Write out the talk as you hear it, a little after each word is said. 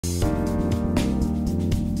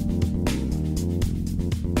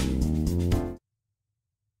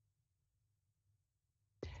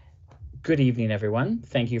Good evening, everyone.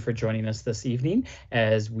 Thank you for joining us this evening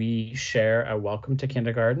as we share a welcome to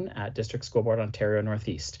kindergarten at District School Board Ontario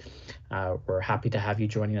Northeast. We're happy to have you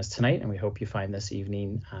joining us tonight, and we hope you find this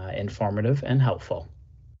evening informative and helpful.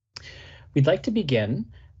 We'd like to begin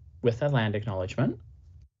with a land acknowledgement.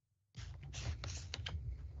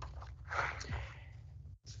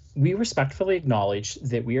 We respectfully acknowledge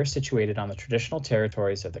that we are situated on the traditional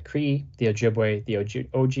territories of the Cree, the Ojibwe, the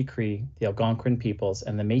Oji-Cree, the Algonquin peoples,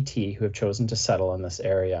 and the Métis who have chosen to settle in this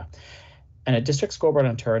area. And at District School Board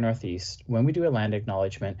Ontario Northeast, when we do a land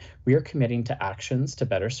acknowledgement, we are committing to actions to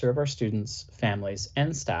better serve our students, families,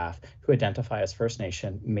 and staff who identify as First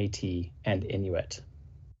Nation, Métis, and Inuit.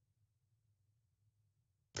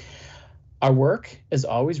 Our work is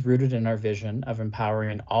always rooted in our vision of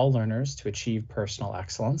empowering all learners to achieve personal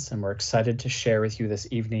excellence, and we're excited to share with you this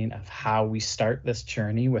evening of how we start this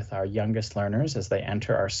journey with our youngest learners as they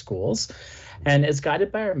enter our schools, and is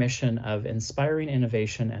guided by our mission of inspiring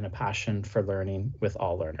innovation and a passion for learning with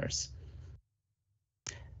all learners.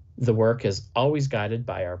 The work is always guided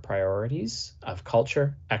by our priorities of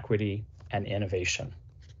culture, equity, and innovation.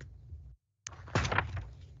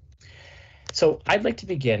 So I'd like to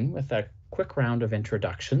begin with a quick round of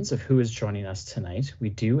introductions of who is joining us tonight. We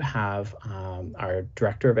do have our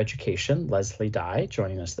Director of Education, Leslie Dye,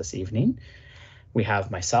 joining us this evening. We have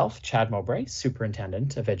myself, Chad Mowbray,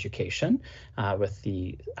 Superintendent of Education with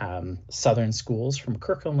the Southern schools from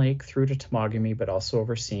Kirkland Lake through to Temagami, but also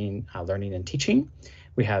overseeing learning and teaching.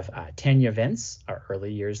 We have Tanya Vince, our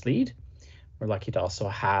early years lead. We're lucky to also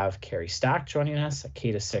have Carrie Stack joining us, a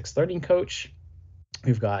K-6 learning coach.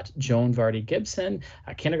 We've got Joan Vardy Gibson,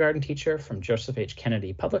 a kindergarten teacher from Joseph H.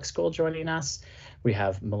 Kennedy Public School, joining us. We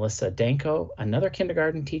have Melissa Danko, another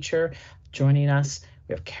kindergarten teacher, joining us.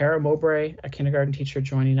 We have Kara Mowbray, a kindergarten teacher,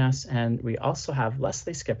 joining us. And we also have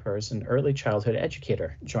Leslie Skippers, an early childhood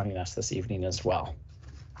educator, joining us this evening as well.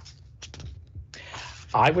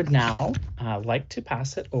 I would now like to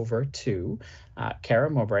pass it over to Kara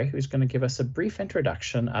Mowbray, who's going to give us a brief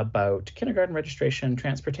introduction about kindergarten registration,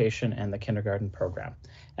 transportation, and the kindergarten program.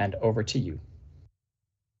 And over to you.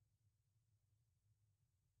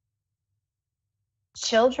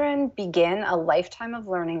 Children begin a lifetime of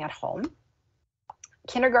learning at home.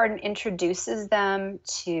 Kindergarten introduces them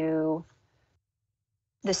to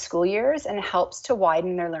the school years and helps to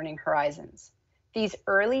widen their learning horizons. These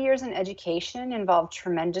early years in education involve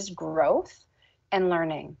tremendous growth and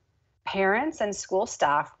learning. Parents and school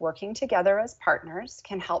staff working together as partners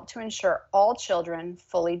can help to ensure all children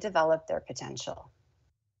fully develop their potential.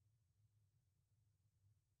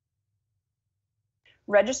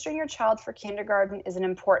 Registering your child for kindergarten is an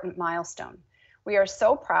important milestone. We are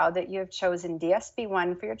so proud that you have chosen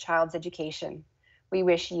DSB1 for your child's education. We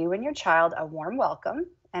wish you and your child a warm welcome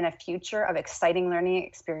and a future of exciting learning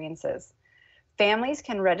experiences. Families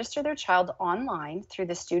can register their child online through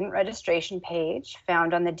the student registration page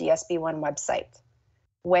found on the DSB1 website.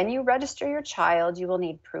 When you register your child, you will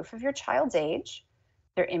need proof of your child's age,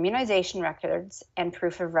 their immunization records, and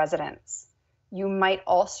proof of residence. You might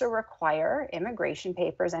also require immigration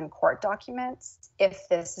papers and court documents if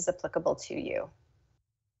this is applicable to you.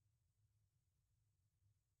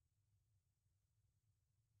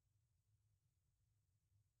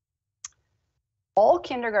 All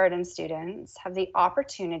kindergarten students have the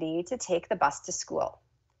opportunity to take the bus to school.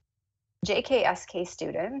 JKSK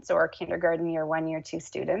students, or kindergarten year 1, year 2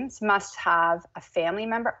 students, must have a family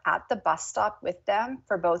member at the bus stop with them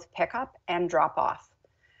for both pickup and drop off.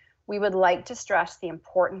 We would like to stress the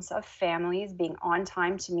importance of families being on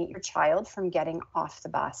time to meet your child from getting off the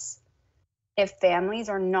bus. If families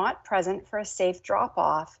are not present for a safe drop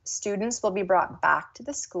off, students will be brought back to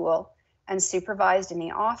the school and supervised in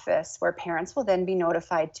the office, where parents will then be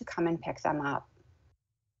notified to come and pick them up.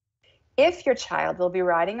 If your child will be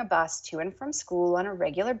riding a bus to and from school on a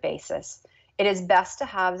regular basis, it is best to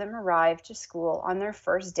have them arrive to school on their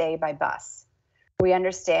first day by bus. We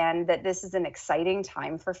understand that this is an exciting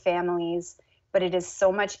time for families, but it is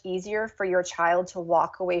so much easier for your child to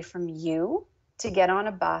walk away from you to get on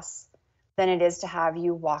a bus than it is to have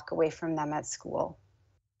you walk away from them at school.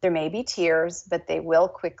 There may be tears, but they will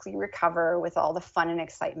quickly recover with all the fun and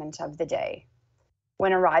excitement of the day.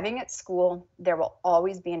 When arriving at school, there will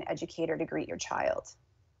always be an educator to greet your child.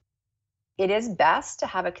 It is best to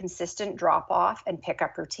have a consistent drop-off and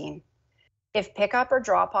pickup routine. If pickup or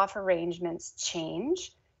drop-off arrangements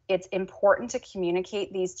change, it's important to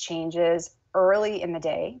communicate these changes early in the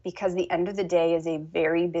day, because the end of the day is a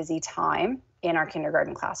very busy time in our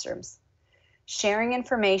kindergarten classrooms. Sharing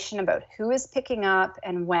information about who is picking up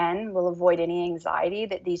and when will avoid any anxiety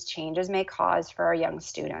that these changes may cause for our young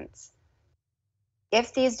students.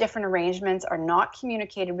 If these different arrangements are not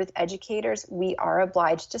communicated with educators, we are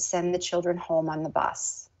obliged to send the children home on the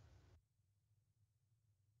bus.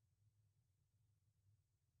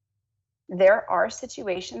 There are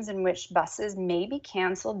situations in which buses may be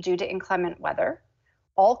canceled due to inclement weather.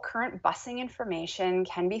 All current busing information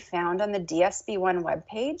can be found on the DSB1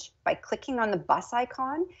 webpage by clicking on the bus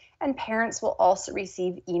icon, and parents will also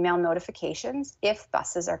receive email notifications if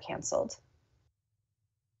buses are canceled.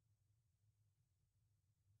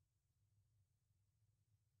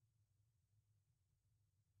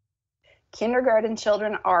 Kindergarten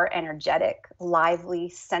children are energetic, lively,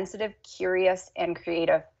 sensitive, curious, and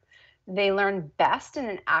creative. They learn best in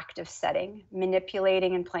an active setting,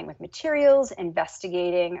 manipulating and playing with materials,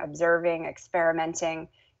 investigating, observing, experimenting,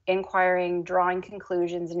 inquiring, drawing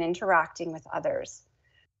conclusions, and interacting with others.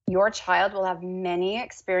 Your child will have many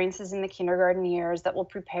experiences in the kindergarten years that will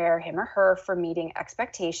prepare him or her for meeting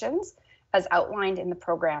expectations as outlined in the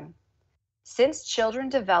program. Since children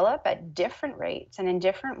develop at different rates and in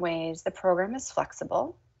different ways, the program is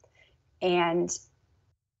flexible and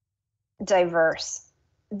diverse.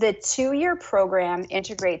 The 2-year program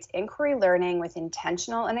integrates inquiry learning with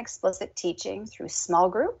intentional and explicit teaching through small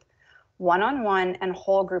group, one-on-one, and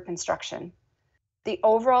whole group instruction. The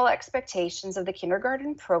overall expectations of the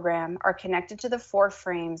kindergarten program are connected to the 4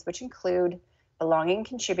 frames, which include belonging and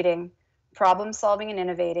contributing, problem solving and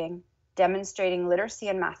innovating, demonstrating literacy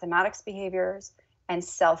and mathematics behaviors, and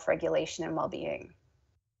self-regulation and well-being.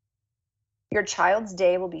 Your child's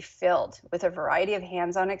day will be filled with a variety of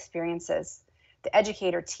hands-on experiences. The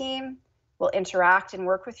educator team will interact and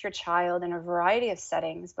work with your child in a variety of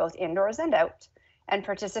settings, both indoors and out, and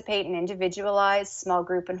participate in individualized small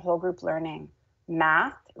group and whole group learning.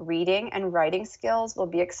 Math, reading, and writing skills will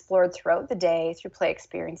be explored throughout the day through play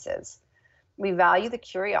experiences. We value the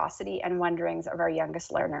curiosity and wonderings of our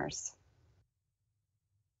youngest learners.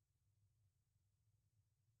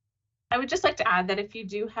 I would just like to add that if you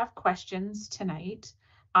do have questions tonight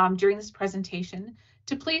during this presentation,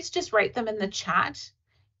 to please just write them in the chat,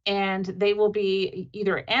 and they will be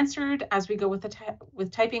either answered as we go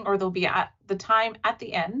with typing, or they'll be at the time at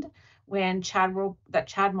the end when Chad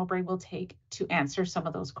Mowbray will take to answer some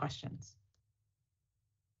of those questions.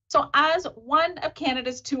 So as one of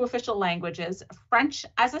Canada's 2 official languages, French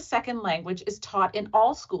as a second language is taught in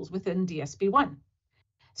all schools within DSB1.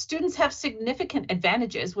 Students have significant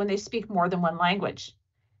advantages when they speak more than one language.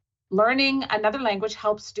 Learning another language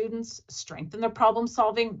helps students strengthen their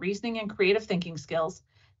problem-solving, reasoning, and creative thinking skills,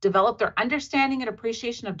 develop their understanding and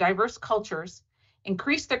appreciation of diverse cultures,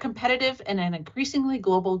 increase their competitive in an increasingly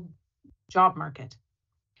global job market.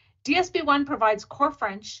 DSB1 provides core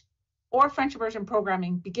French or French immersion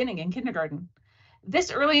programming beginning in kindergarten.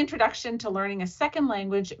 This early introduction to learning a second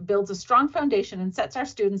language builds a strong foundation and sets our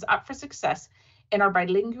students up for success in our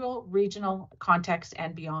bilingual regional context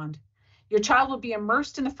and beyond. Your child will be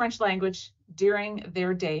immersed in the French language during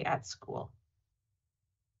their day at school.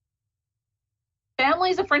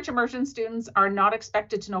 Families of French immersion students are not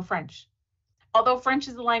expected to know French. Although French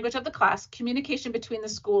is the language of the class, communication between the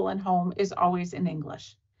school and home is always in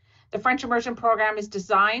English. The French immersion program is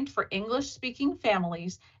designed for English-speaking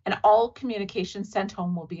families, and all communication sent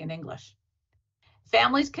home will be in English.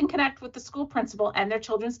 Families can connect with the school principal and their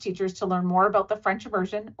children's teachers to learn more about the French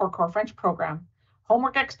immersion or core French program,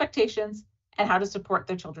 homework expectations, and how to support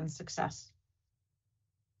their children's success.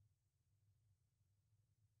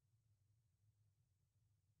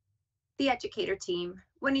 The educator team.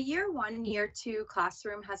 When a year 1, year 2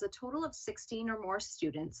 classroom has a total of 16 or more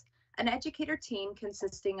students, an educator team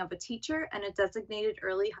consisting of a teacher and a designated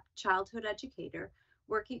early childhood educator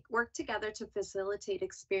work together to facilitate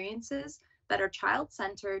experiences that are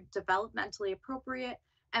child-centered, developmentally appropriate,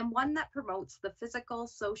 and one that promotes the physical,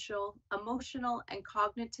 social, emotional, and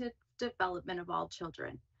cognitive development of all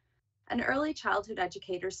children. An early childhood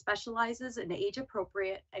educator specializes in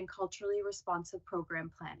age-appropriate and culturally responsive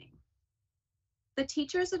program planning. The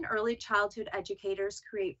teachers and early childhood educators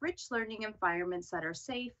create rich learning environments that are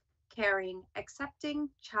safe, caring, accepting,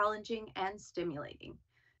 challenging, and stimulating.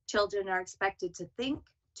 Children are expected to think,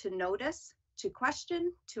 to notice, to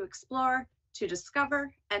question, to explore, to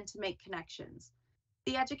discover, and to make connections.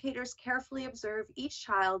 The educators carefully observe each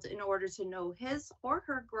child in order to know his or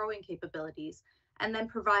her growing capabilities and then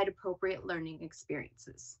provide appropriate learning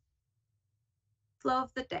experiences. Flow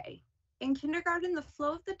of the day. In kindergarten, the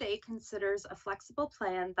flow of the day considers a flexible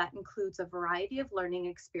plan that includes a variety of learning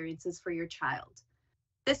experiences for your child.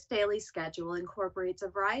 This daily schedule incorporates a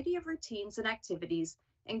variety of routines and activities,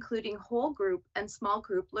 including whole group and small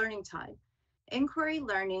group learning time, inquiry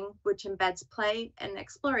learning, which embeds play and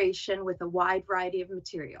exploration with a wide variety of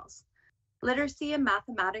materials, literacy and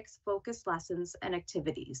mathematics focused lessons and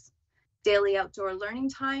activities, daily outdoor learning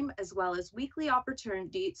time, as well as weekly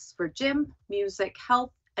opportunities for gym, music,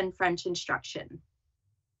 health, and French instruction.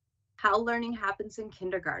 How learning happens in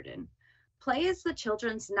kindergarten. Play is the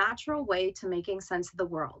children's natural way to making sense of the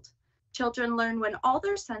world. Children learn when all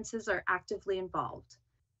their senses are actively involved.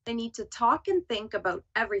 They need to talk and think about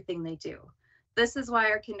everything they do. This is why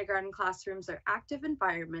our kindergarten classrooms are active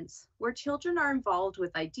environments where children are involved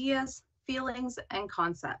with ideas, feelings, and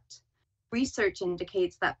concept. Research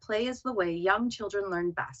indicates that play is the way young children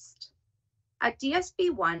learn best. At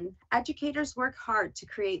DSB1, educators work hard to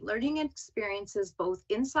create learning experiences both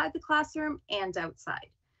inside the classroom and outside.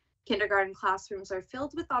 Kindergarten classrooms are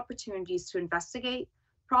filled with opportunities to investigate,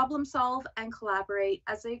 problem solve, and collaborate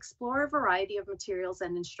as they explore a variety of materials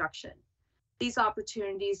and instruction. These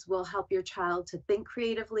opportunities will help your child to think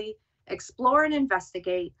creatively, explore and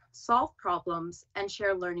investigate, solve problems, and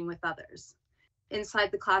share learning with others.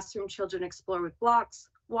 Inside the classroom, children explore with blocks,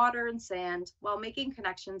 water, and sand while making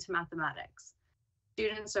connection to mathematics.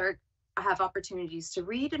 Students have opportunities to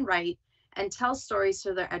read and write and tell stories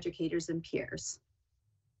to their educators and peers.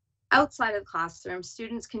 Outside of the classroom,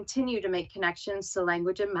 students continue to make connections to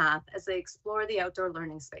language and math as they explore the outdoor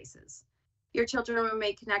learning spaces. Your children will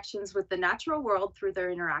make connections with the natural world through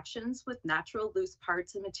their interactions with natural loose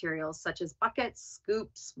parts and materials such as buckets,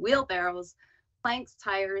 scoops, wheelbarrows, planks,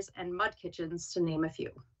 tires, and mud kitchens, to name a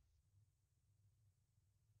few.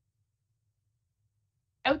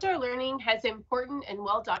 Outdoor learning has important and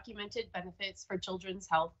well-documented benefits for children's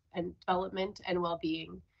health and development and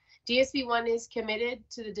well-being. DSB1 is committed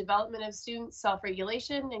to the development of students'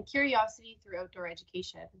 self-regulation and curiosity through outdoor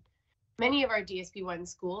education. Many of our DSB1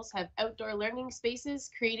 schools have outdoor learning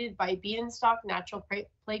spaces created by Beadenstock Natural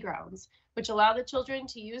Playgrounds, which allow the children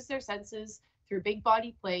to use their senses through big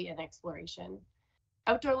body play and exploration.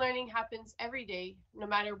 Outdoor learning happens every day, no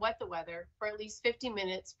matter what the weather, for at least 50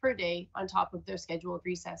 minutes per day on top of their scheduled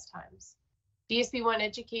recess times. DSB1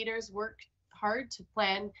 educators work hard to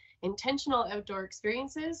plan intentional outdoor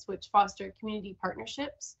experiences which foster community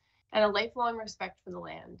partnerships and a lifelong respect for the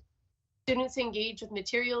land. Students engage with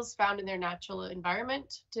materials found in their natural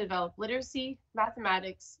environment to develop literacy,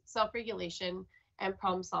 mathematics, self-regulation, and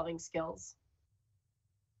problem-solving skills.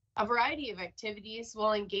 A variety of activities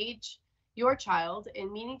will engage your child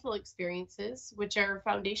in meaningful experiences, which are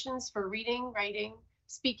foundations for reading, writing,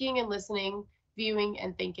 speaking and listening, viewing,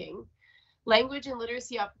 and thinking. Language and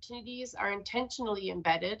literacy opportunities are intentionally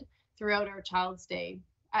embedded throughout our child's day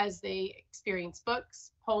as they experience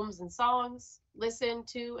books, poems and songs, listen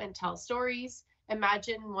to and tell stories,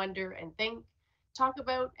 imagine, wonder and think, talk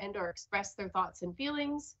about and or express their thoughts and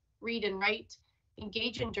feelings, read and write,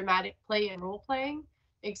 engage in dramatic play and role playing,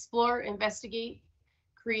 explore, investigate,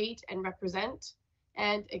 create and represent,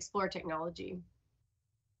 and explore technology.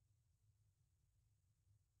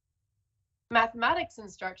 Mathematics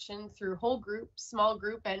instruction through whole group, small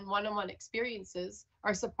group, and one-on-one experiences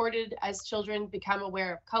are supported as children become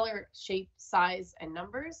aware of color, shape, size, and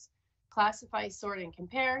numbers, classify, sort, and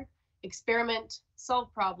compare, experiment,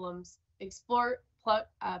 solve problems, explore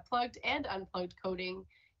plugged and unplugged coding,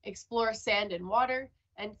 explore sand and water,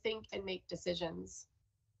 and think and make decisions.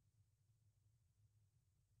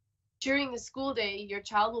 During the school day, your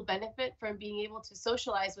child will benefit from being able to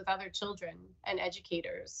socialize with other children and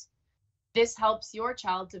educators. This helps your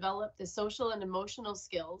child develop the social and emotional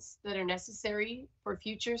skills that are necessary for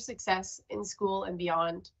future success in school and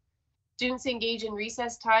beyond. Students engage in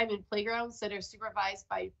recess time in playgrounds that are supervised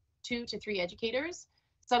by 2 to 3 educators.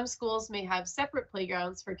 Some schools may have separate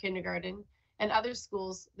playgrounds for kindergarten, and other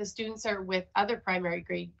schools, the students are with other primary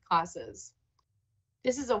grade classes.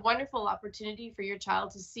 This is a wonderful opportunity for your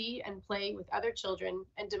child to see and play with other children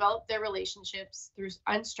and develop their relationships through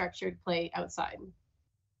unstructured play outside.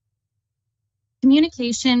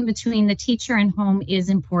 Communication between the teacher and home is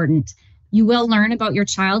important. You will learn about your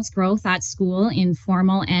child's growth at school in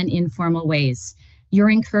formal and informal ways. You're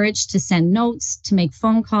encouraged to send notes, to make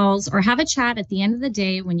phone calls, or have a chat at the end of the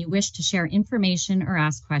day when you wish to share information or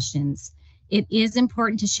ask questions. It is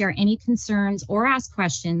important to share any concerns or ask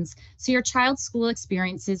questions so your child's school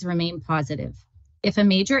experiences remain positive. If a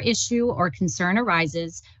major issue or concern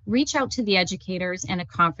arises, reach out to the educators and a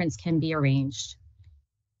conference can be arranged.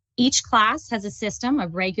 Each class has a system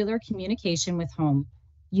of regular communication with home.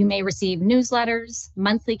 You may receive newsletters,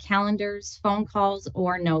 monthly calendars, phone calls,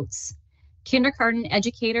 or notes. Kindergarten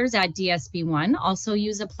educators at DSB1 also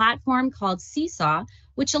use a platform called Seesaw,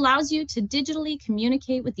 which allows you to digitally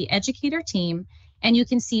communicate with the educator team, and you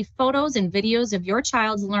can see photos and videos of your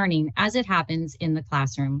child's learning as it happens in the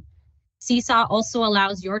classroom. Seesaw also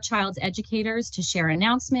allows your child's educators to share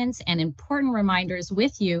announcements and important reminders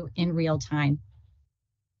with you in real time.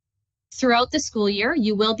 Throughout the school year,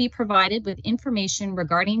 you will be provided with information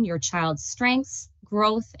regarding your child's strengths,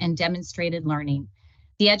 growth, and demonstrated learning.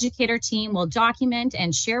 The educator team will document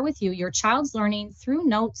and share with you your child's learning through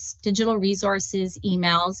notes, digital resources,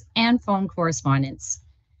 emails, and phone correspondence.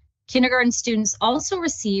 Kindergarten students also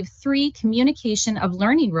receive 3 communication of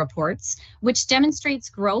learning reports, which demonstrates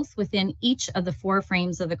growth within each of the 4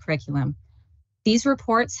 frames of the curriculum. These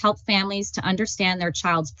reports help families to understand their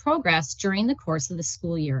child's progress during the course of the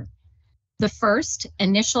school year. The first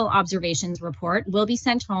initial observations report will be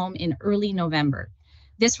sent home in early November.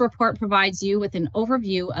 This report provides you with an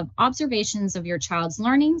overview of observations of your child's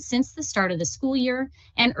learning since the start of the school year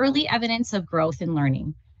and early evidence of growth in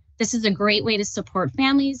learning. This is a great way to support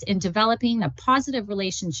families in developing a positive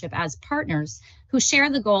relationship as partners who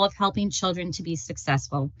share the goal of helping children to be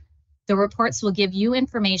successful. The reports will give you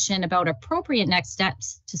information about appropriate next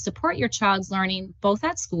steps to support your child's learning both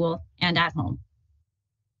at school and at home.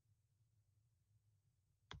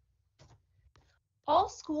 All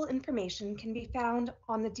school information can be found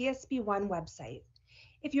on the DSB1 website.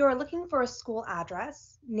 If you are looking for a school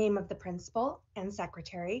address, name of the principal and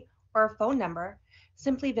secretary, or a phone number,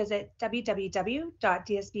 simply visit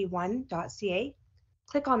www.dsb1.ca,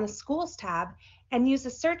 click on the Schools tab, and use the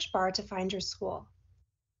search bar to find your school.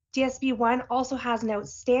 DSB1 also has an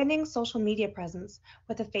outstanding social media presence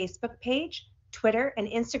with a Facebook page, Twitter and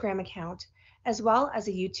Instagram account, as well as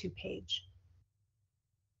a YouTube page.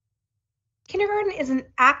 Kindergarten is an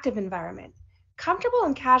active environment. Comfortable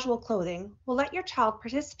and casual clothing will let your child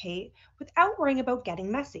participate without worrying about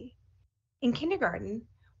getting messy. In kindergarten,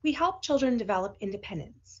 we help children develop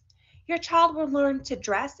independence. Your child will learn to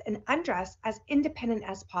dress and undress as independent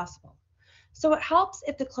as possible, so it helps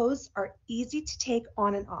if the clothes are easy to take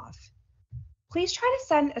on and off. Please try to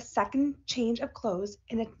send a second change of clothes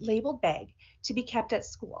in a labeled bag to be kept at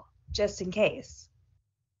school, just in case.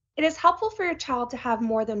 It is helpful for your child to have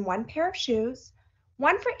more than 1 pair of shoes,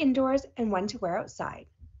 1 for indoors and 1 to wear outside.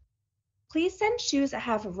 Please send shoes that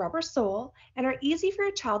have a rubber sole and are easy for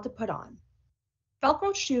your child to put on.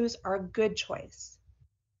 Velcro shoes are a good choice.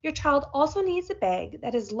 Your child also needs a bag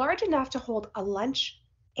that is large enough to hold a lunch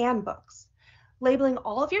and books. Labeling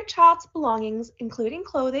all of your child's belongings, including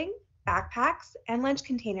clothing, backpacks, and lunch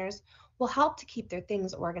containers, will help to keep their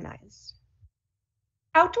things organized.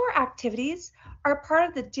 Outdoor activities are part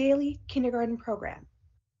of the daily kindergarten program.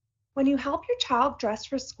 When you help your child dress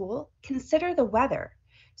for school, consider the weather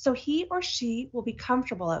so he or she will be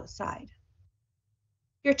comfortable outside.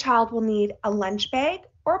 Your child will need a lunch bag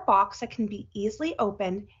or box that can be easily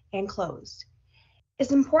opened and closed.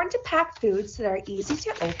 It's important to pack foods that are easy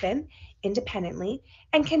to open independently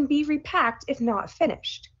and can be repacked if not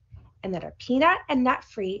finished, and that are peanut and nut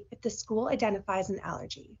free if the school identifies an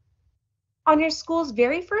allergy. On your school's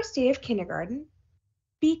very first day of kindergarten,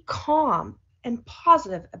 be calm and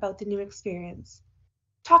positive about the new experience.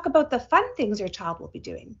 Talk about the fun things your child will be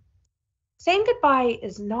doing. Saying goodbye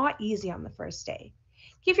is not easy on the first day.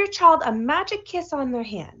 Give your child a magic kiss on their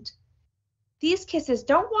hand. These kisses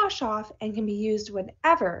don't wash off and can be used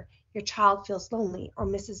whenever your child feels lonely or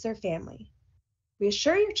misses their family.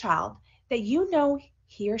 Reassure your child that you know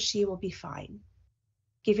he or she will be fine.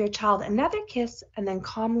 Give your child another kiss and then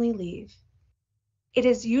calmly leave. It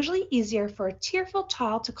is usually easier for a tearful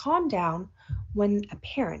child to calm down when a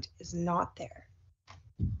parent is not there.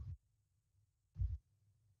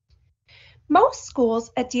 Most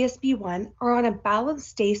schools at DSB1 are on a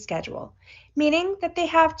balanced day schedule, meaning that they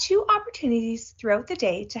have 2 opportunities throughout the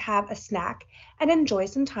day to have a snack and enjoy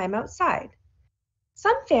some time outside.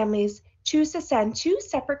 Some families choose to send 2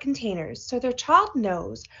 separate containers so their child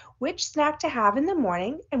knows which snack to have in the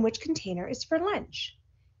morning and which container is for lunch.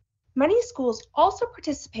 Many schools also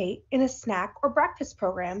participate in a snack or breakfast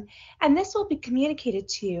program, and this will be communicated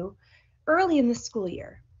to you early in the school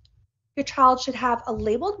year. Your child should have a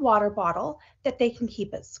labeled water bottle that they can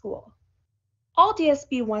keep at school. All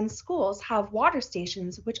DSB1 schools have water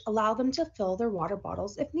stations which allow them to fill their water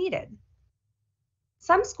bottles if needed.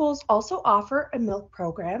 Some schools also offer a milk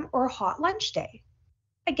program or a hot lunch day.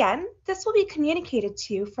 Again, this will be communicated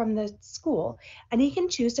to you from the school, and you can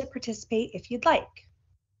choose to participate if you'd like.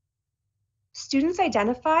 Students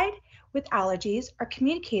identified with allergies are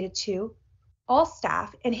communicated to all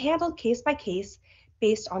staff and handled case by case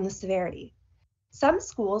based on the severity. Some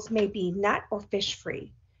schools may be nut or fish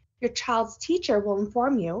free. Your child's teacher will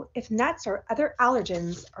inform you if nuts or other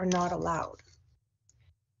allergens are not allowed.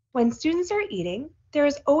 When students are eating, there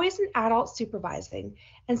is always an adult supervising,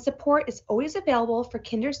 and support is always available for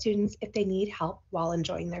kinder students if they need help while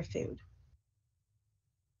enjoying their food.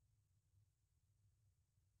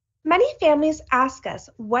 Many families ask us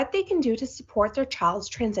what they can do to support their child's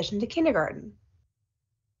transition to kindergarten.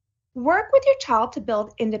 Work with your child to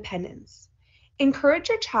build independence. Encourage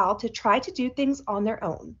your child to try to do things on their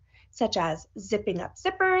own, such as zipping up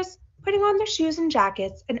zippers, putting on their shoes and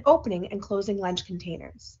jackets, and opening and closing lunch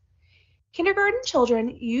containers. Kindergarten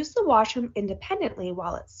children use the washroom independently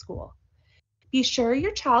while at school. Be sure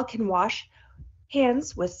your child can wash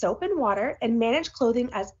hands with soap and water and manage clothing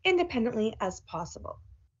as independently as possible.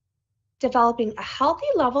 Developing a healthy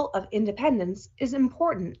level of independence is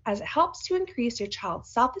important as it helps to increase your child's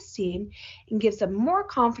self-esteem and gives them more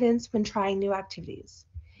confidence when trying new activities.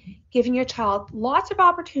 Giving your child lots of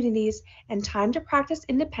opportunities and time to practice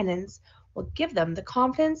independence will give them the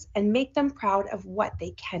confidence and make them proud of what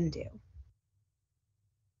they can do.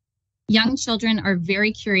 Young children are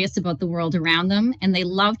very curious about the world around them, and they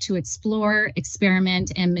love to explore,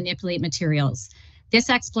 experiment, and manipulate materials. This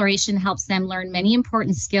exploration helps them learn many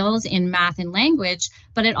important skills in math and language,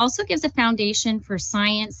 but it also gives a foundation for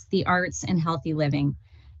science, the arts, and healthy living.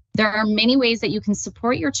 There are many ways that you can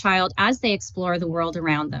support your child as they explore the world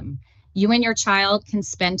around them. You and your child can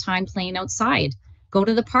spend time playing outside, go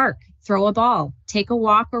to the park, throw a ball, take a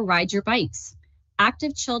walk, or ride your bikes.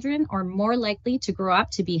 Active children are more likely to grow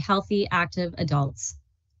up to be healthy, active adults.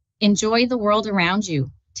 Enjoy the world around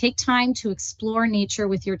you. Take time to explore nature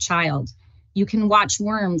with your child. You can watch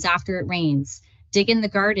worms after it rains, dig in the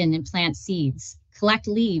garden and plant seeds, collect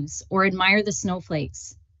leaves, or admire the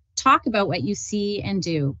snowflakes. Talk about what you see and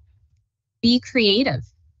do. Be creative.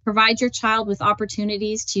 Provide your child with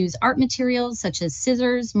opportunities to use art materials such as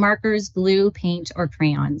scissors, markers, glue, paint, or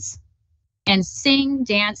crayons. And sing,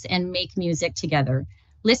 dance, and make music together.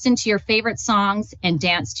 Listen to your favorite songs and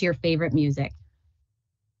dance to your favorite music.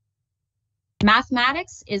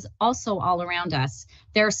 Mathematics is also all around us.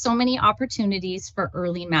 There are so many opportunities for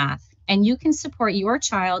early math, and you can support your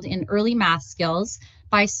child in early math skills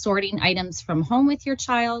by sorting items from home with your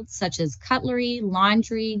child, such as cutlery,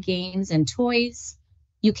 laundry, games, and toys.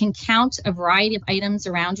 You can count a variety of items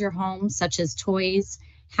around your home, such as toys,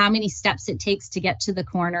 how many steps it takes to get to the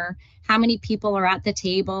corner, how many people are at the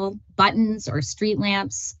table, buttons or street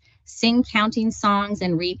lamps, sing counting songs,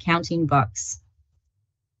 and read counting books.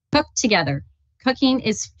 Cook together. Cooking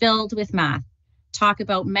is filled with math. Talk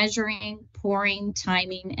about measuring, pouring,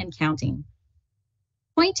 timing, and counting.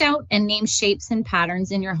 Point out and name shapes and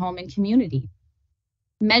patterns in your home and community.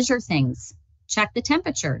 Measure things. Check the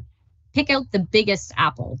temperature. Pick out the biggest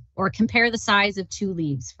apple, or compare the size of 2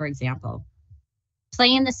 leaves, for example.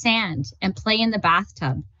 Play in the sand and play in the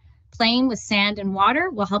bathtub. Playing with sand and water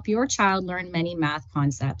will help your child learn many math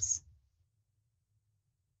concepts.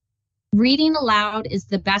 Reading aloud is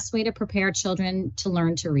the best way to prepare children to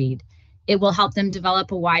learn to read. It will help them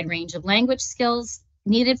develop a wide range of language skills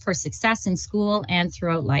needed for success in school and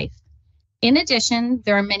throughout life. In addition,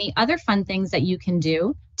 there are many other fun things that you can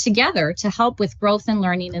do together to help with growth and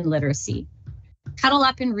learning and literacy. Cuddle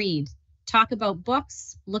up and read. Talk about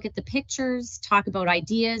books, look at the pictures, talk about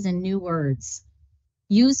ideas and new words.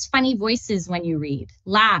 Use funny voices when you read.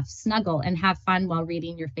 Laugh, snuggle, and have fun while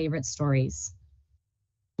reading your favorite stories.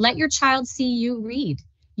 Let your child see you read.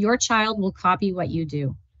 Your child will copy what you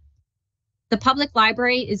do. The public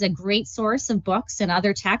library is a great source of books and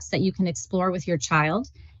other texts that you can explore with your child,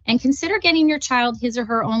 and consider getting your child his or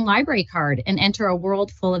her own library card and enter a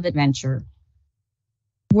world full of adventure.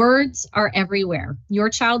 Words are everywhere. Your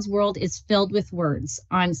child's world is filled with words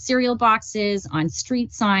on cereal boxes, on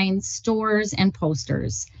street signs, stores, and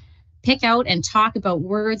posters. Pick out and talk about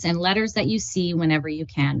words and letters that you see whenever you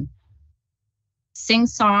can. Sing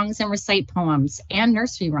songs and recite poems and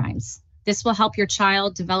nursery rhymes. This will help your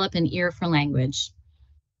child develop an ear for language.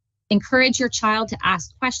 Encourage your child to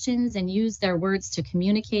ask questions and use their words to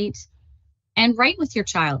communicate. And write with your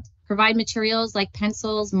child. Provide materials like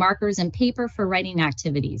pencils, markers, and paper for writing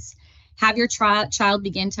activities. Have your child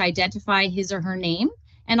begin to identify his or her name,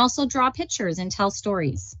 and also draw pictures and tell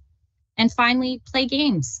stories. And finally, play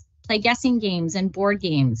games. Play guessing games and board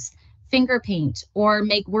games, finger paint, or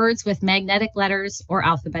make words with magnetic letters or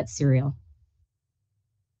alphabet cereal.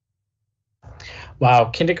 Wow,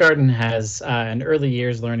 kindergarten has and early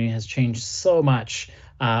years learning has changed so much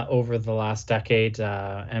over the last decade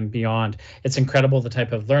and beyond. It's incredible the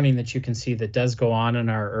type of learning that you can see that does go on in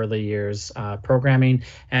our early years programming,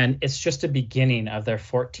 and it's just a beginning of their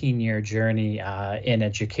 14-year journey in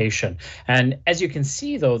education. And as you can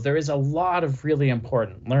see, though, there is a lot of really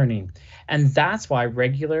important learning, and that's why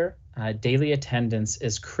regular daily attendance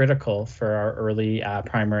is critical for our early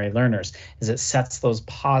primary learners, as it sets those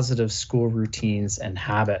positive school routines and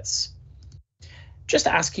habits. just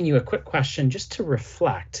asking you a quick question just to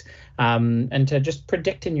reflect and to just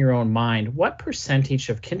predict in your own mind, what percentage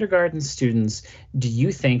of kindergarten students do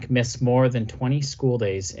you think miss more than 20 school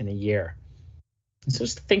days in a year? So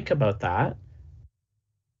just think about that.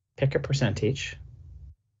 Pick a percentage.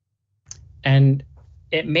 And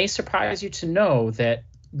it may surprise you to know that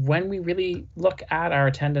when we really look at our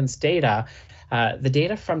attendance data, the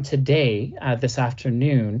data from today, this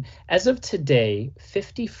afternoon, as of today,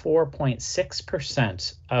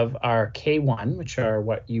 54.6% of our K1, which are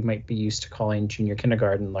what you might be used to calling junior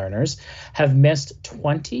kindergarten learners, have missed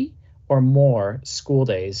 20 or more school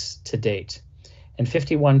days to date. And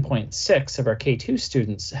 51.6% of our K2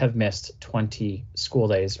 students have missed 20 school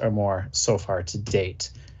days or more so far to date.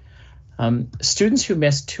 Students who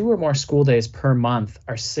miss 2 or more school days per month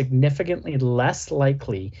are significantly less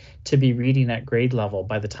likely to be reading at grade level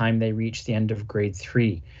by the time they reach the end of grade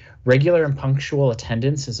 3. Regular and punctual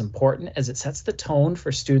attendance is important as it sets the tone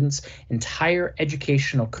for students' entire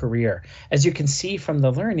educational career. As you can see from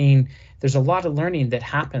the learning, there's a lot of learning that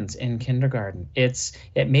happens in kindergarten. It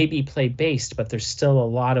may be play-based, but there's still a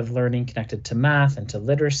lot of learning connected to math and to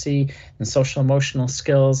literacy and social emotional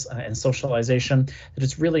skills and socialization, that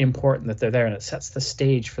it's really important that they're there, and it sets the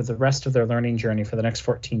stage for the rest of their learning journey for the next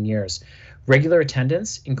 14 years. Regular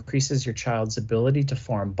attendance increases your child's ability to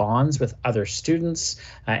form bonds with other students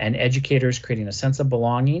and educators, creating a sense of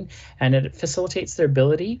belonging, and it facilitates their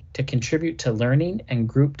ability to contribute to learning and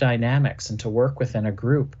group dynamics and to work within a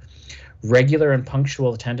group. Regular and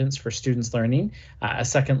punctual attendance for students learning a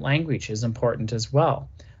second language is important as well.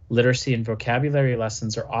 Literacy and vocabulary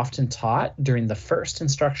lessons are often taught during the first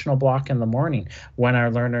instructional block in the morning when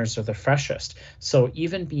our learners are the freshest. So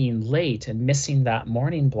even being late and missing that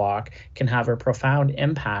morning block can have a profound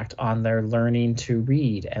impact on their learning to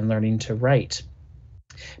read and learning to write.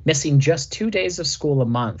 Missing just 2 days of school a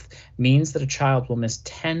month means that a child will miss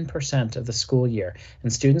 10% of the school year,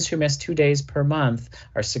 and students who miss 2 days per month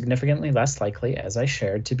are significantly less likely, as I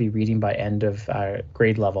shared, to be reading by end of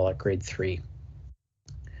grade level at grade 3.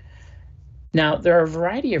 Now, there are a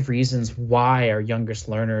variety of reasons why our youngest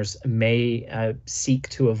learners may seek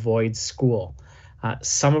to avoid school.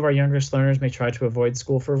 Some of our youngest learners may try to avoid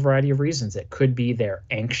school for a variety of reasons. It could be they're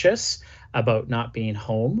anxious about not being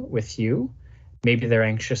home with you. Maybe they're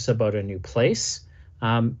anxious about a new place.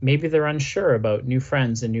 Maybe they're unsure about new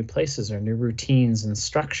friends and new places or new routines and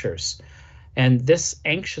structures. And this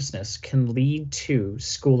anxiousness can lead to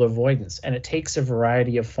school avoidance, and it takes a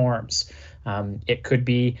variety of forms. It could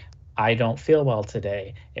be, I don't feel well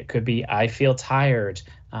today. It could be, I feel tired.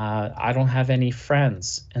 I don't have any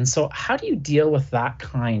friends. And so how do you deal with that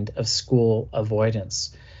kind of school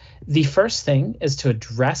avoidance? The first thing is to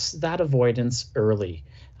address that avoidance early.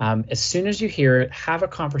 As soon as you hear it, have a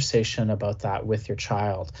conversation about that with your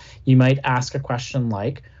child. You might ask a question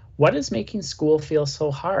like, what is making school feel so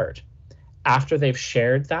hard? After they've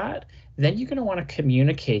shared that, then you're going to want to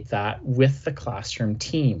communicate that with the classroom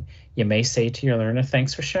team. You may say to your learner,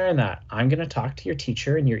 thanks for sharing that. I'm going to talk to your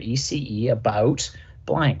teacher and your ECE about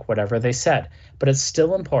blank, whatever they said, but it's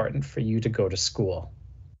still important for you to go to school.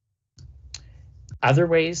 Other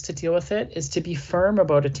ways to deal with it is to be firm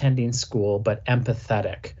about attending school, but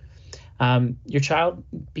empathetic. Your child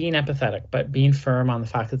being empathetic, but being firm on the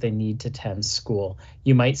fact that they need to attend school.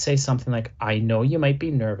 You might say something like, I know you might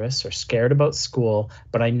be nervous or scared about school,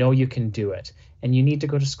 but I know you can do it. And you need to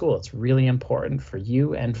go to school. It's really important for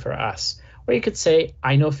you and for us. Or you could say,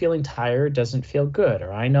 I know feeling tired doesn't feel good,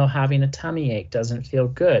 or I know having a tummy ache doesn't feel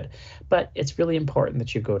good, but it's really important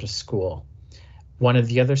that you go to school. One of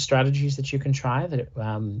the other strategies that you can try, that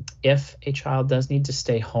if a child does need to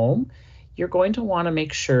stay home, you're going to want to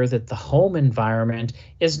make sure that the home environment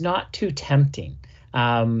is not too tempting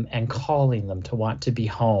and calling them to want to be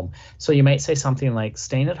home. So you might say something like,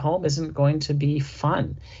 staying at home isn't going to be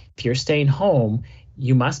fun. If you're staying home,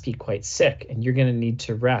 you must be quite sick and you're going to need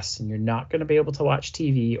to rest, and you're not going to be able to watch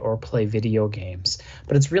TV or play video games.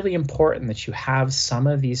 But it's really important that you have some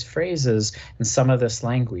of these phrases and some of this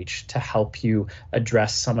language to help you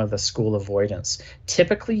address some of the school avoidance.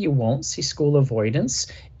 Typically, you won't see school avoidance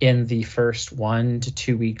in the first 1 to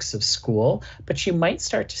 2 weeks of school, but you might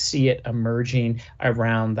start to see it emerging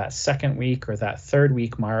around that second week or that third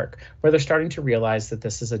week mark, where they're starting to realize that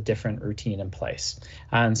this is a different routine in place.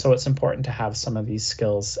 And so it's important to have some of these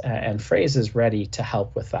skills and phrases ready to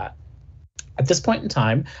help with that. At this point in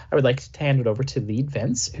time, I would like to hand it over to Lead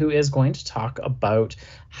Vince, who is going to talk about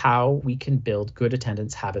how we can build good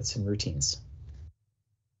attendance habits and routines.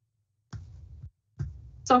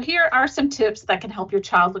 So here are some tips that can help your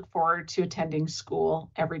child look forward to attending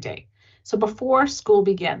school every day. So before school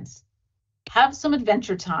begins, have some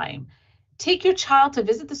adventure time. Take your child to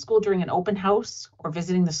visit the school during an open house or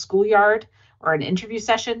visiting the schoolyard or an interview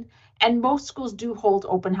session. And most schools do hold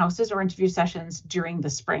open houses or interview sessions during the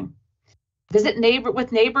spring. Visit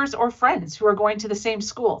with neighbors or friends who are going to the same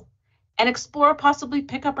school and explore possibly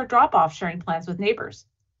pick up or drop off sharing plans with neighbors.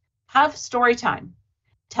 Have story time.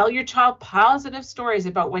 Tell your child positive stories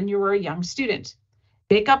about when you were a young student.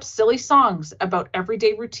 Make up silly songs about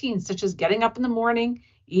everyday routines, such as getting up in the morning,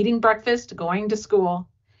 eating breakfast, going to school.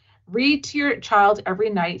 Read to your child every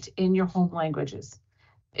night in your home language.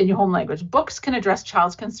 Books can address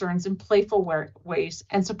child's concerns in playful ways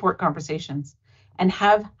and support conversations. And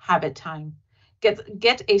have habit time.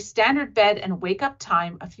 Get a standard bed and wake up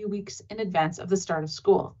time a few weeks in advance of the start of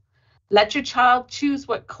school. Let your child choose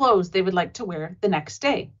what clothes they would like to wear the next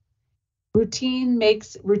day.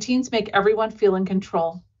 Routines make everyone feel in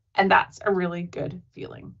control, and that's a really good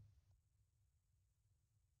feeling.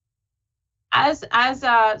 As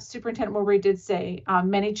Superintendent Mowbray did say,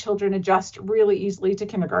 many children adjust really easily to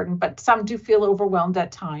kindergarten, but some do feel overwhelmed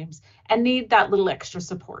at times and need that little extra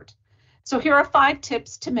support. So here are 5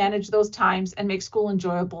 tips to manage those times and make school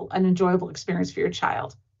an enjoyable experience for your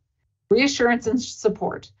child. Reassurance and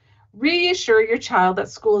support. Reassure your child that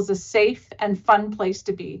school is a safe and fun place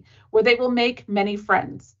to be, where they will make many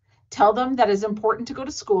friends. Tell them that it's important to go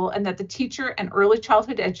to school and that the teacher and early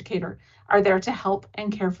childhood educator are there to help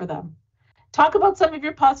and care for them. Talk about some of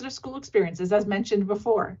your positive school experiences, as mentioned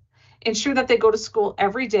before. Ensure that they go to school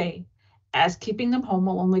every day, as keeping them home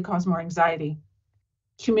will only cause more anxiety.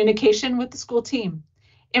 Communication with the school team.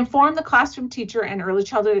 Inform the classroom teacher and early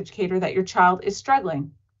childhood educator that your child is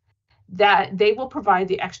struggling, that they will provide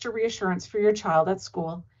the extra reassurance for your child at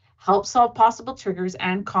school, help solve possible triggers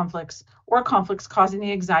and conflicts causing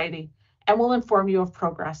the anxiety, and will inform you of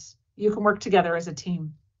progress. You can work together as a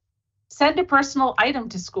team. Send a personal item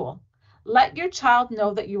to school. Let your child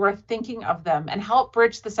know that you are thinking of them and help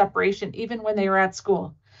bridge the separation even when they are at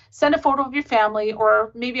school. Send a photo of your family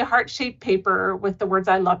or maybe a heart-shaped paper with the words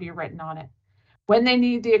 "I love you" written on it. When they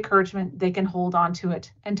need the encouragement, they can hold on to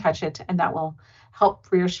it and touch it, and that will help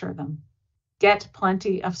reassure them. Get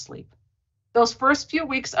plenty of sleep. Those first few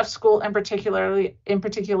weeks of school in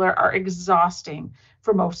particular are exhausting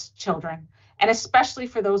for most children, and especially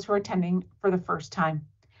for those who are attending for the first time.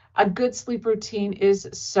 A good sleep routine is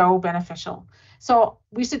so beneficial. So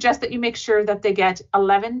we suggest that you make sure that they get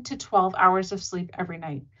 11 to 12 hours of sleep every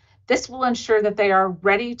night. This will ensure that they are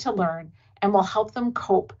ready to learn and will help them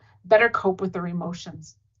better cope with their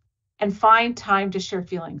emotions. And find time to share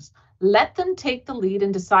feelings. Let them take the lead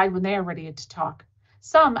and decide when they are ready to talk.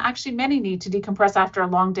 Many need to decompress after a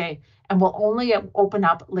long day and will only open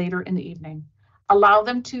up later in the evening. Allow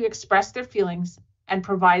them to express their feelings and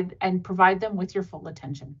provide them with your full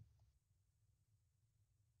attention.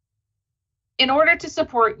 In order to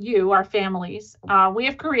support you, our families, we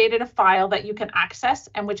have created a file that you can access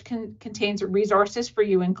and which contains resources for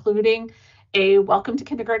you, including a Welcome to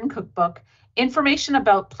Kindergarten cookbook, information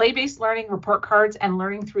about play-based learning, report cards, and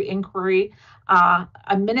learning through inquiry,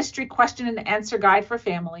 a ministry question and answer guide for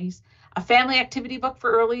families, a family activity book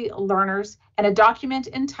for early learners, and a document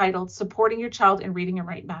entitled Supporting Your Child in Reading and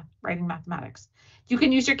Writing Mathematics. You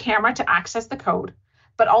can use your camera to access the code,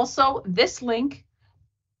 but also this link,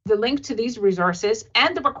 the link to these resources,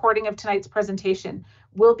 and the recording of tonight's presentation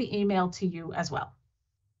will be emailed to you as well.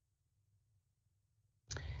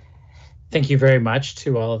 Thank you very much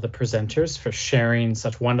to all of the presenters for sharing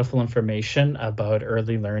such wonderful information about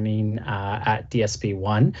early learning at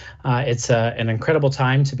DSB1. It's an incredible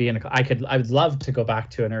time to be in. I would love to go back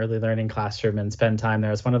to an early learning classroom and spend time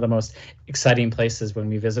there. It's one of the most exciting places when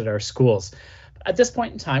we visit our schools. At this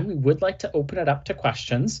point in time, we would like to open it up to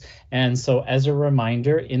questions. And so as a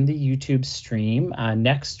reminder, in the YouTube stream,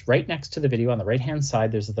 right next to the video on the right-hand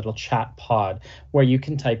side, there's a little chat pod where you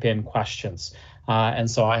can type in questions. And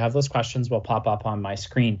so I have those questions will pop up on my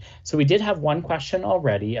screen. So we did have one question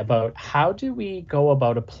already about how do we go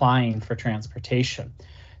about applying for transportation?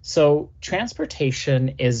 So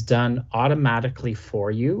transportation is done automatically for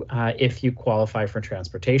you if you qualify for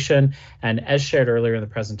transportation. And as shared earlier in the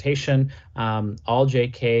presentation, all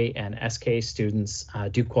JK and SK students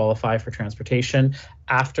do qualify for transportation.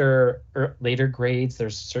 After later grades, there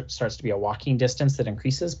starts to be a walking distance that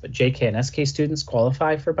increases, but JK and SK students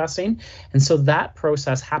qualify for busing. And so that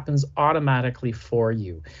process happens automatically for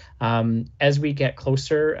you. As we get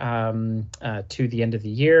closer to the end of the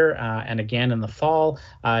year and again in the fall,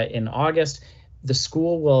 in August, the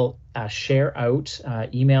school will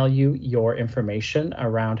email you your information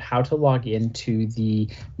around how to log into the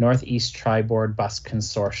Northeast Tri-Board Bus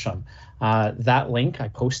Consortium. That link I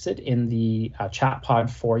posted in the chat pod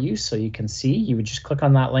for you, so you can see. You would just click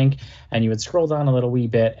on that link and you would scroll down a little wee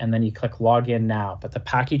bit, and then you click log in now. But the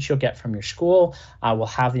package you'll get from your school will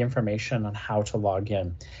have the information on how to log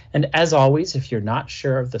in. And as always, if you're not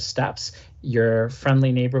sure of the steps, your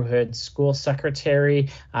friendly neighborhood school secretary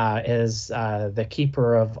is the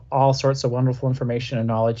keeper of all sorts of wonderful information and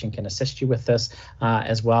knowledge and can assist you with this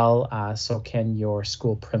as well. So can your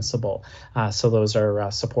school principal. So those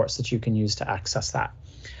are supports that you can use to access that.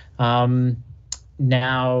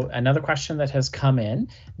 Now, another question that has come in,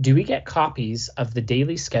 do we get copies of the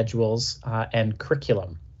daily schedules and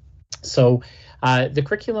curriculum? So the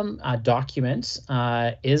curriculum document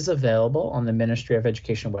is available on the Ministry of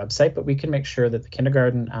Education website, but we can make sure that the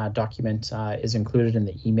kindergarten document is included in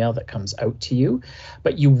the email that comes out to you.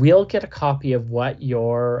 But you will get a copy of what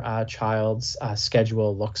your child's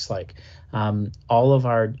schedule looks like. All of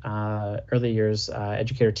our early years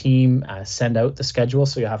educator team send out the schedule,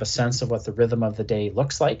 so you have a sense of what the rhythm of the day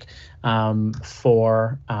looks like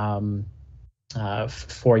for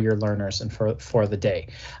your learners and for the day.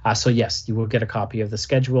 So yes, you will get a copy of the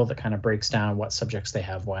schedule that kind of breaks down what subjects they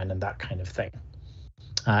have when and that kind of thing,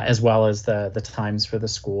 as well as the times for the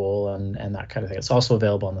school and that kind of thing. It's also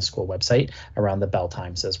available on the school website around the bell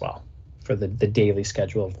times as well for the daily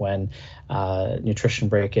schedule of when nutrition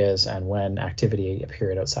break is and when activity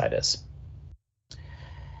period outside is.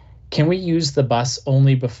 Can we use the bus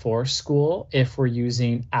only before school if we're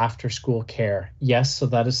using after school care? Yes, so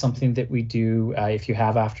that is something that we do if you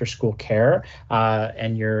have after school care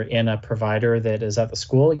and you're in a provider that is at the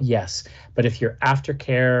school, yes. But if your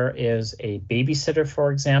aftercare is a babysitter, for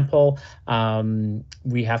example,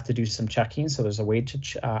 we have to do some checking. So there's a way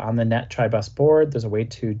to, on the NET Tribus board, there's a way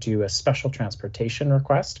to do a special transportation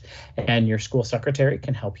request, and your school secretary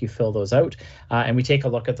can help you fill those out. And we take a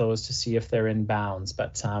look at those to see if they're in bounds.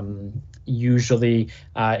 But usually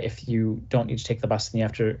if you don't need to take the bus in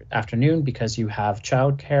the afternoon because you have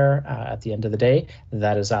childcare at the end of the day,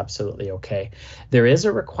 that is absolutely okay. There is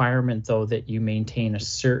a requirement, though, that you maintain a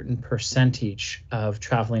certain percentage of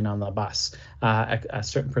traveling on the bus, a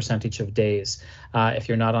certain percentage of days. If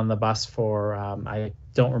you're not on the bus for, I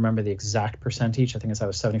don't remember the exact percentage, I think it's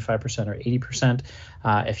either 75% or 80%.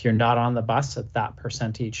 If you're not on the bus at that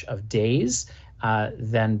percentage of days,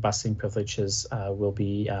 then busing privileges will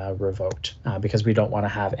be revoked because we don't want to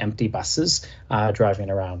have empty buses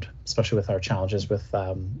driving around, especially with our challenges with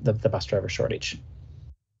the bus driver shortage.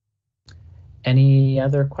 Any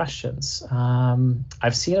other questions?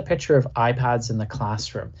 I've seen a picture of iPads in the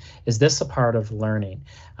classroom. Is this a part of learning?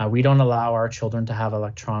 We don't allow our children to have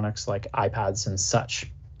electronics like iPads and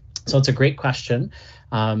such. So it's a great question.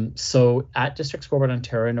 So at District School Board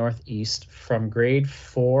Ontario Northeast, from grade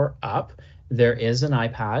 4 up, there is an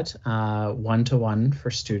iPad, one-to-one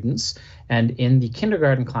for students. And in the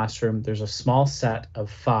kindergarten classroom, there's a small set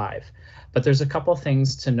of 5. But there's a couple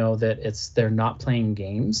things to know that they're not playing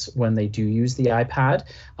games when they do use the iPad.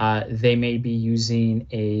 They may be using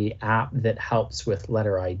a app that helps with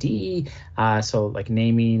letter ID, so like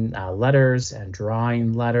naming letters and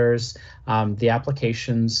drawing letters. The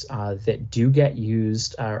applications that do get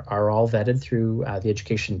used are all vetted through the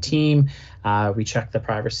education team. We check the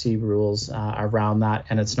privacy rules around that,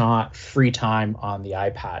 and it's not free time on the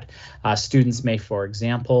iPad. Students may, for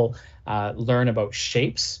example, learn about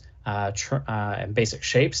shapes and basic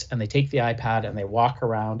shapes, and they take the iPad and they walk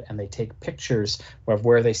around and they take pictures of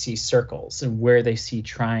where they see circles and where they see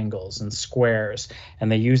triangles and squares,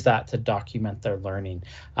 and they use that to document their learning.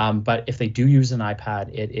 But if they do use an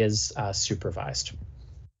iPad, it is supervised.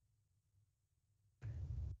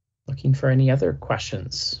 Looking for any other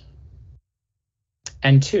questions?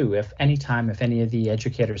 And two, if any of the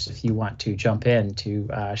educators, if you want to jump in to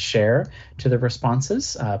share to the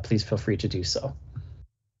responses, please feel free to do so.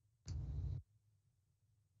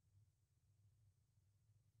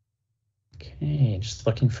 Okay, just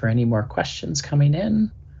looking for any more questions coming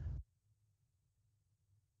in.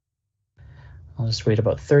 I'll just wait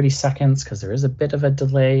about 30 seconds because there is a bit of a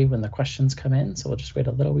delay when the questions come in, so we'll just wait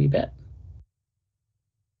a little wee bit.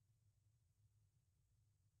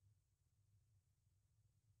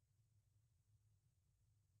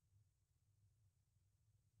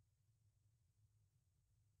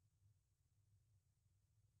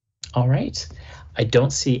 All right, I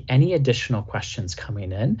don't see any additional questions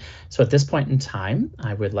coming in. So at this point in time,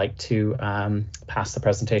 I would like to pass the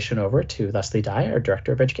presentation over to Leslie Dye, our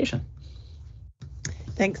Director of Education.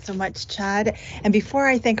 Thanks so much, Chad. And before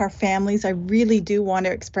I thank our families, I really do want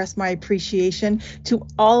to express my appreciation to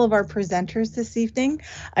all of our presenters this evening.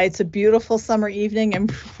 It's a beautiful summer evening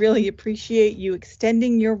and really appreciate you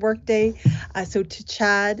extending your workday. So to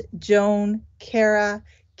Chad, Joan, Kara,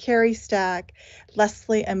 Carrie Stack,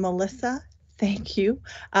 Leslie, and Melissa, thank you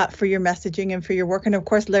for your messaging and for your work. And of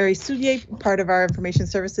course, Larry Soulier, part of our information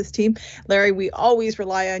services team. Larry, we always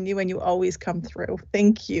rely on you and you always come through.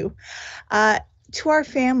 Thank you. To our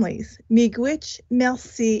families, miigwech,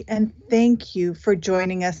 merci, and thank you for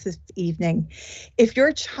joining us this evening. If you're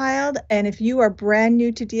a child and if you are brand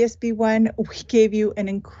new to DSB1, we gave you an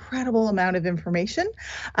incredible amount of information.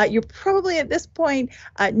 You're probably at this point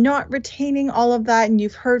not retaining all of that, and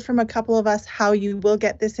you've heard from a couple of us how you will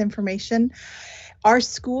get this information. Our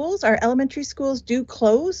schools, our elementary schools, do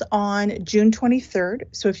close on June 23rd.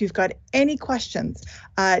 So if you've got any questions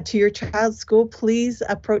to your child's school, please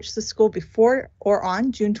approach the school before or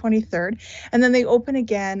on June 23rd. And then they open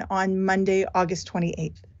again on Monday, August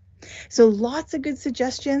 28th. So lots of good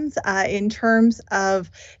suggestions in terms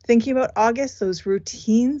of thinking about August, those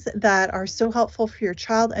routines that are so helpful for your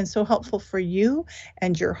child and so helpful for you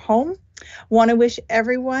and your home. Want to wish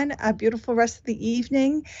everyone a beautiful rest of the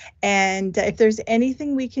evening. And if there's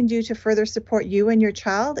anything we can do to further support you and your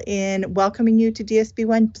child in welcoming you to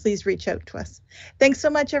DSB1, please reach out to us. Thanks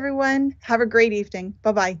so much, everyone. Have a great evening.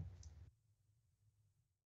 Bye-bye.